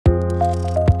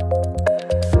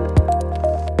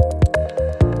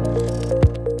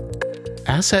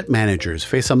Asset managers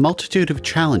face a multitude of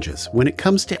challenges when it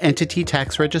comes to entity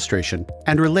tax registration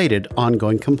and related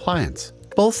ongoing compliance,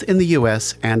 both in the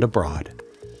US and abroad.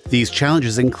 These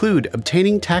challenges include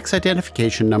obtaining tax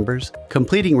identification numbers,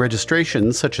 completing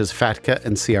registrations such as FATCA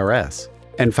and CRS,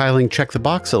 and filing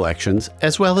check-the-box elections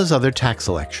as well as other tax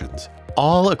elections,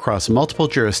 all across multiple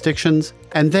jurisdictions,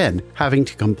 and then having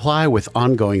to comply with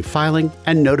ongoing filing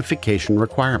and notification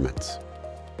requirements.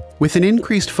 With an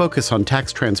increased focus on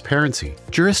tax transparency,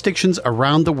 jurisdictions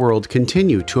around the world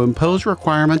continue to impose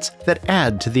requirements that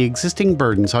add to the existing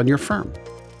burdens on your firm.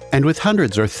 And with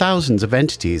hundreds or thousands of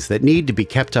entities that need to be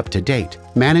kept up to date,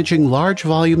 managing large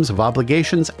volumes of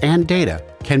obligations and data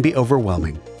can be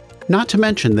overwhelming. Not to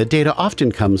mention the data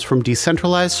often comes from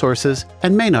decentralized sources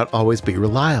and may not always be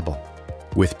reliable.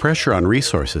 With pressure on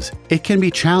resources, it can be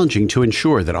challenging to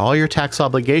ensure that all your tax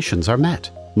obligations are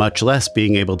met, much less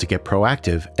being able to get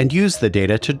proactive and use the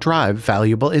data to drive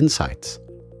valuable insights.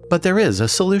 But there is a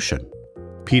solution.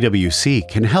 PwC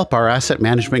can help our asset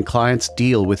management clients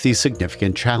deal with these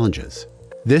significant challenges.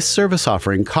 This service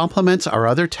offering complements our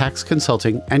other tax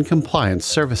consulting and compliance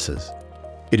services.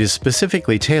 It is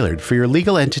specifically tailored for your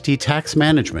legal entity tax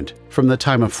management from the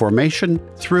time of formation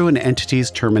through an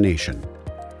entity's termination.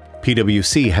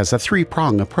 PwC has a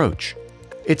three-prong approach.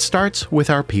 It starts with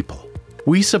our people.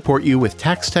 We support you with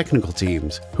tax technical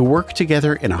teams who work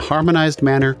together in a harmonized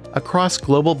manner across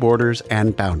global borders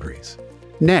and boundaries.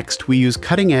 Next, we use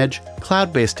cutting-edge,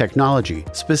 cloud-based technology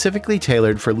specifically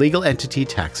tailored for legal entity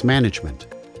tax management.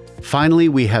 Finally,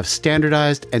 we have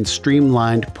standardized and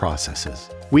streamlined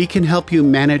processes. We can help you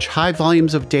manage high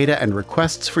volumes of data and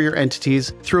requests for your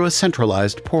entities through a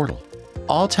centralized portal.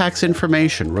 All tax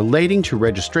information relating to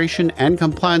registration and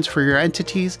compliance for your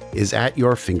entities is at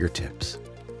your fingertips.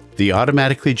 The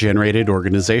automatically generated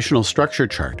organizational structure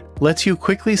chart lets you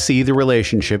quickly see the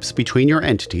relationships between your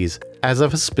entities as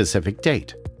of a specific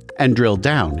date, and drill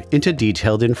down into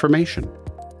detailed information.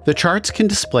 The charts can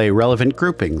display relevant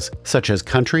groupings such as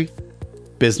country,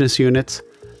 business units,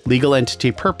 legal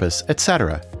entity purpose,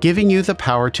 etc., giving you the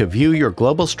power to view your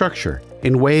global structure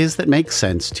in ways that make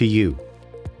sense to you.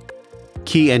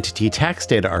 Key entity tax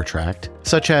data are tracked,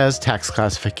 such as tax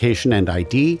classification and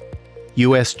ID,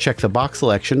 U.S. check-the-box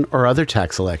election or other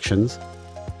tax elections,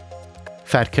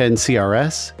 FATCA and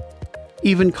CRS,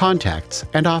 even contacts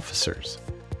and officers.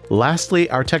 Lastly,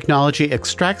 our technology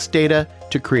extracts data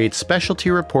to create specialty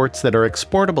reports that are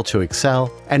exportable to Excel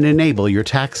and enable your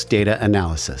tax data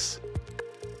analysis.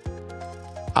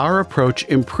 Our approach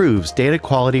improves data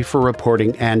quality for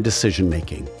reporting and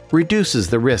decision-making, reduces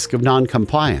the risk of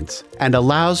non-compliance, and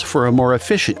allows for a more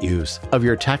efficient use of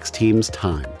your tax team's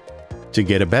time. To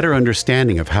get a better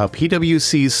understanding of how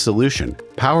PwC's solution,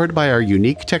 powered by our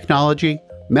unique technology,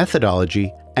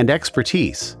 methodology, and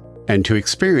expertise, and to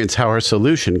experience how our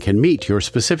solution can meet your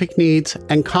specific needs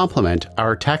and complement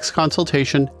our tax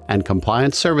consultation and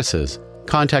compliance services,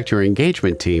 contact your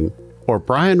engagement team or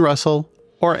Brian Russell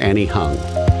or Annie Hung.